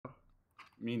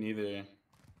Me neither.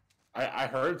 I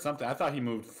heard something. I thought he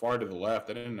moved far to the left.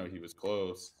 I didn't know he was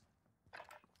close.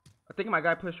 I think my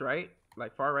guy pushed right,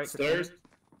 like far right. Stairs.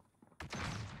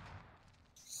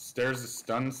 Stairs is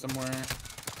stunned somewhere.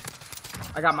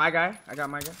 I got my guy.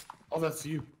 Oh, that's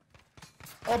you.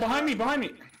 Oh, behind me, behind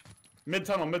me. Mid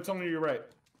tunnel to your right.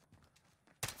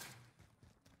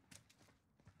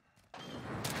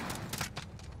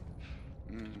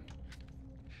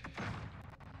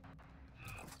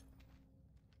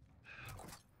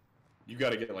 You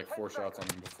gotta get like 4 shots on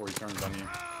him before he turns on you.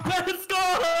 Let's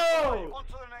go!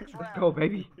 Let's go,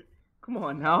 baby. Come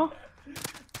on now.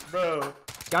 Bro.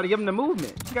 Gotta give him the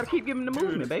movement. You gotta keep giving him the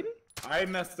movement, baby. I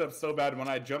messed up so bad when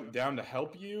I jumped down to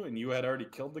help you and you had already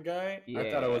killed the guy. Yeah.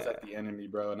 I thought I was at the enemy,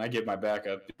 bro, and I get my back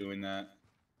up doing that.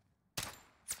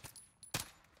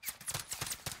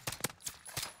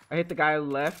 I hit the guy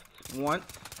left once.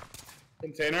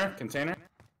 Container.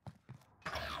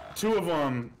 Two of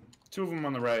them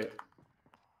on the right.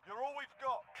 You're all we've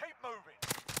got. Keep moving.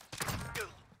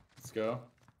 Let's go.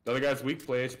 The other guy's weak.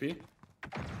 Play HP.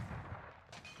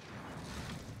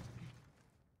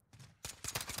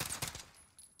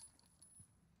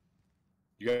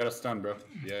 You got a stun, bro.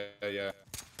 Yeah.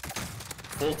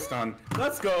 Full stun.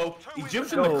 Let's go.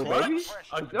 Egyptian the clutch baby.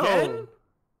 again.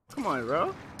 Come on,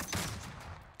 bro.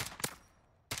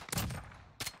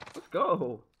 Let's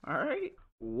go. All right.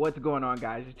 What's going on,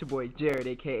 guys? It's your boy Jared,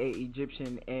 aka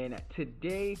Egyptian, and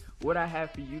today what I have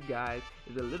for you guys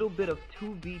is a little bit of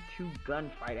 2v2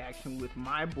 gunfight action with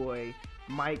my boy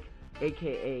Mike,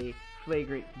 aka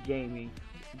Flagrant Gaming.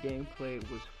 Gameplay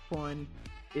was fun.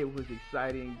 It was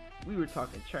exciting. We were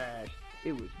talking trash.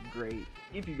 It was great.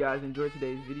 If you guys enjoyed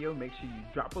today's video, make sure you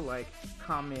drop a like,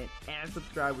 comment, and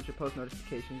subscribe with your post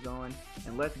notifications on.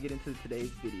 And let's get into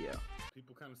today's video.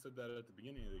 People kind of said that at the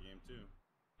beginning of the game too.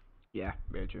 Yeah,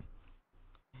 very true.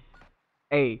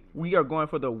 Hey, we are going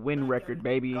for the win record,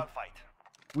 baby.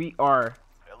 We are.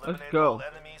 Let's go.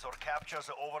 Enemies or captures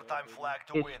the overtime flag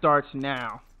to it win. Starts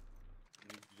now.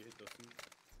 I'm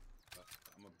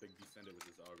a big descender with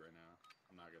this AUG right now.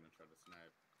 I'm not gonna try to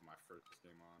snipe my first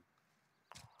game on.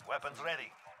 Weapons ready.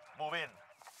 Move in.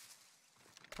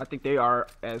 I think they are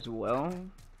as well.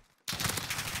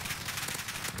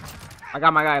 I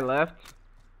got my guy left.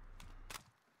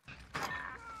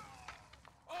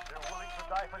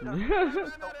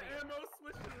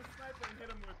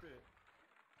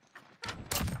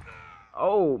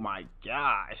 Oh my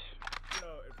gosh. Yo,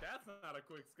 if that's not a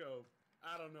quick scope,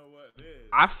 I don't know what is.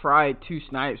 I fried 2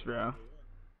 snipes, bro.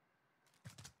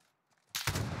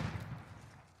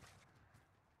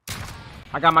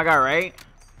 I got my guy right.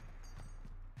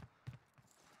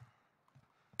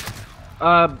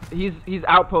 He's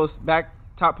outpost, back,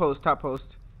 top post.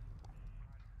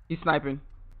 He's sniping.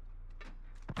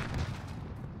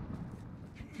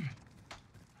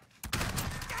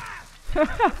 Keep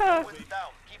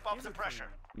up the pressure.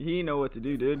 He didn't know what to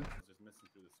do, dude. Just missing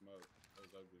through the smoke. That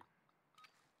was ugly.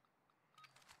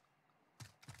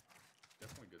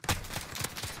 Definitely good.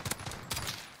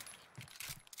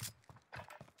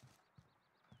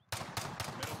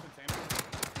 Middle container.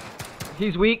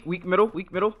 He's weak middle.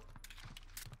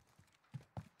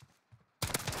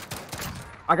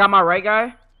 I got my right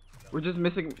guy. We're just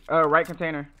missing right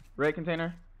container. That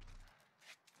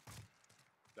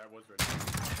was ready.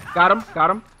 Got him.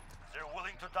 They're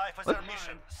willing to die for their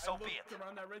mission, so be it.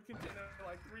 Around that red container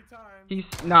like 3 times.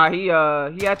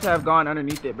 He had to have gone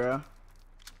underneath it, bro. Alright,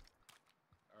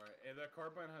 and that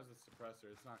carbine has a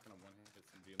suppressor. It's not gonna one-hit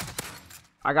some deal.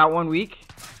 I got one weak.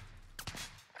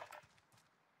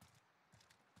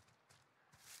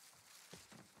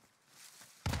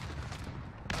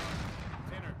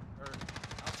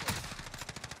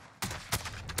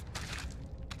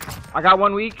 I got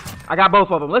one weak. I got both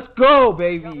of them. Let's go,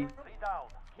 baby.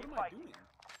 What am I doing?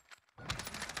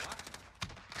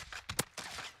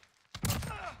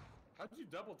 How'd you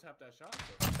double tap that shot?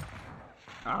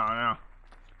 I don't know.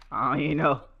 I don't even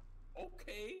know.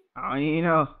 Okay. I don't even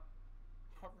know.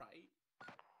 Alright.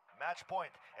 Match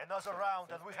point. Another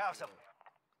round and we have some.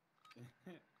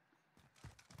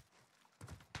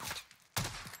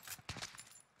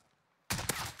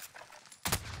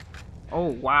 Oh,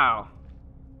 wow.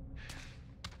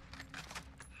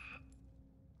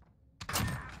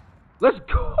 Let's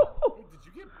go!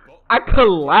 I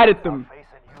collided them.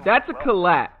 That's a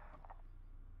collat.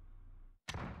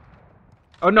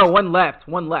 Oh no, one left.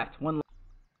 Go,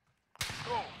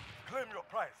 claim your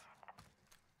prize.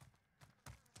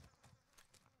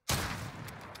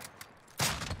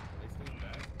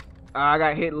 I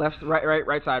got hit left,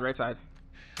 right side.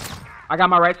 I got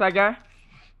my right side guy.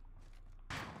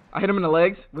 I hit him in the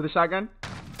legs with a shotgun.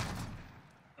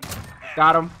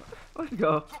 Got him. Let's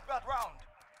go. Took that round.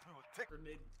 We will take.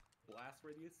 Grenade blast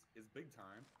radius is big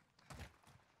time.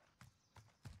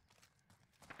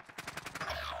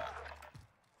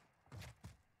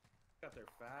 Got their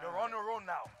fast. You're on your own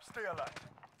now. Stay alert.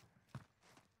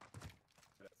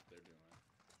 That's what they're doing.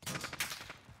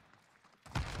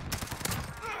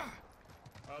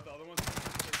 The other one's.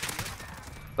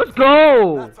 Let's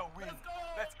go. That's a win.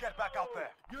 Let's get back out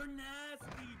there. You're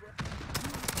nasty, bro.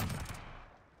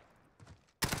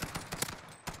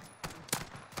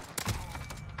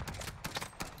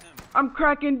 I'm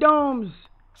cracking domes.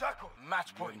 Jackal,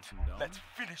 match point. Let's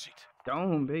finish it.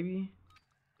 Dome, baby.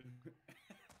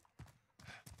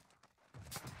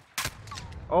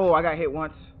 Oh, I got hit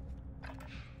once.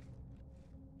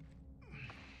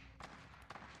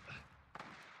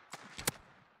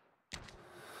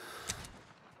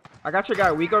 I got your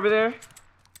guy weak over there.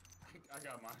 I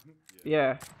got mine.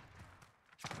 Yeah.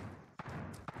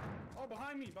 Oh,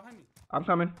 behind me, behind me. I'm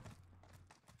coming.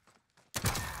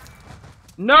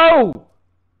 No!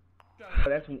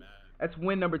 Oh, that's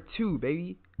win number 2,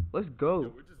 baby. Let's go.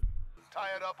 Yo, we're just Tie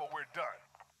it up or we're done.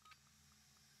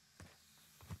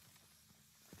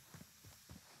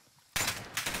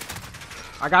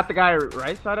 I got the guy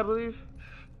right side, I believe.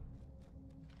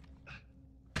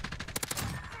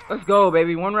 Let's go,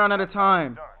 baby. 1 round at a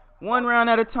time. 1 round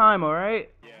at a time, alright?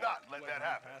 yeah. Not let that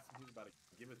happen. He's about to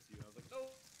give it to you. I was like, no.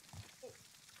 Oh.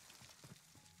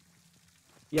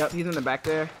 Yep, he's in the back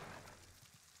there.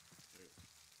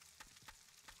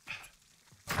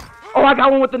 Oh, I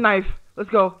got one with the knife. Let's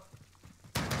go.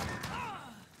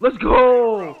 Let's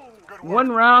go. 1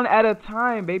 round at a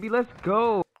time, baby. Let's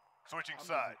go. Switching I'm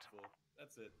sides. invincible.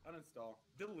 That's it. Uninstall.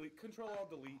 Delete. Control Alt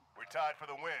Delete. We're tied for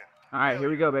the win. Alright, here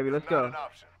we go, baby. Let's Not go. an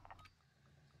option.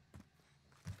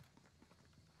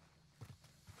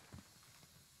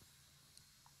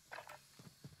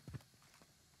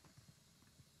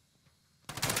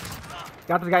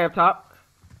 Got this guy up top.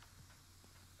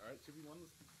 All right, 2v1.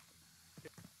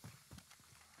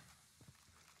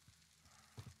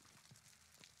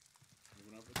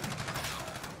 Moving over.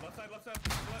 Left side, left side,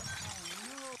 left.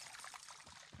 Oh no.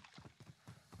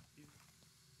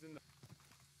 He's in the.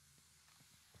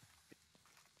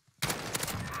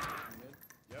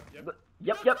 Yep,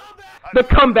 yep. Yep. The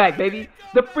comeback, baby.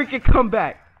 The freaking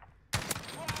comeback.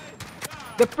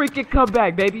 The freaking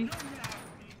comeback, baby.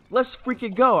 Let's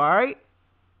freaking go, alright?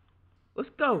 Let's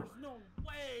go. There's no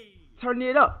way. Turn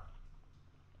it up.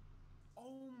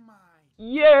 Oh my.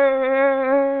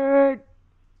 Yeah.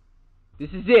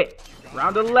 This is it.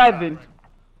 Round 11.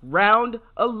 Round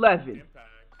 11. Impact.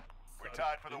 We're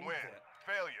tied for the win.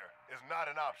 Failure is not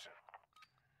an option.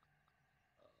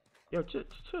 Yo, chill.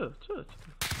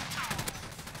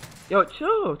 Yo,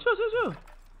 chill.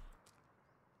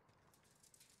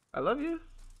 I love you.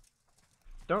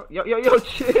 Don't, yo,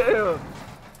 chill.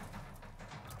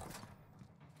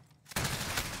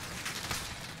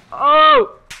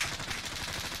 Oh!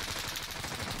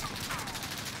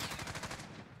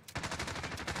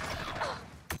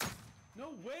 No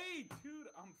way, dude.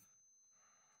 I'm.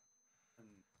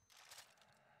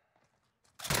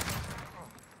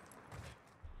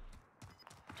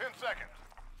 10 seconds.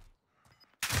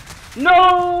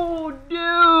 No,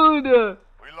 dude.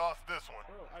 We lost this one.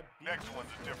 Bro, I beat Next you. one's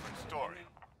a different story.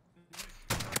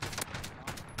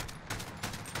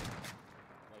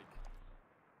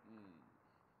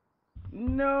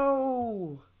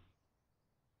 No.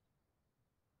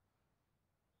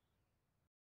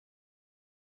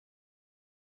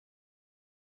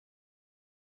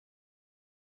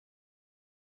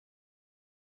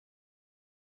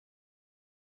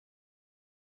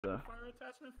 Fire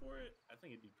attachment for it? I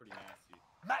think it'd be pretty nasty.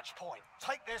 Match point.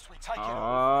 Take this, we take it.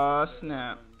 Oh,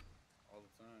 snap. All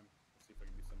the time. Let's see if I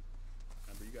can do some.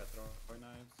 Remember, you got throwing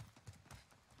knives.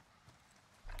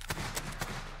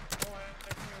 Oh,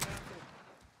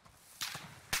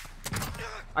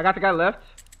 I got the guy left.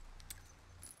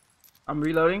 I'm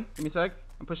reloading. Give me a sec.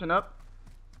 I'm pushing up.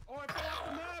 oh, I fell off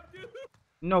the map, dude.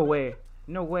 No way.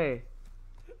 No way.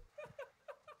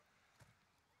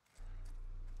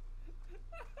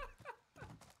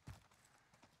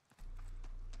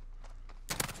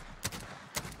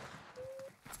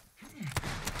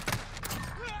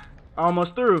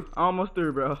 Almost through,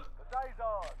 bro. The day's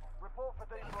ours. Report for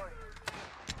debrief.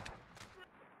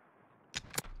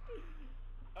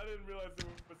 I didn't realize there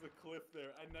was a cliff there.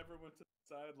 I never went to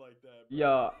the side like that.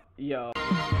 Bro. Yo.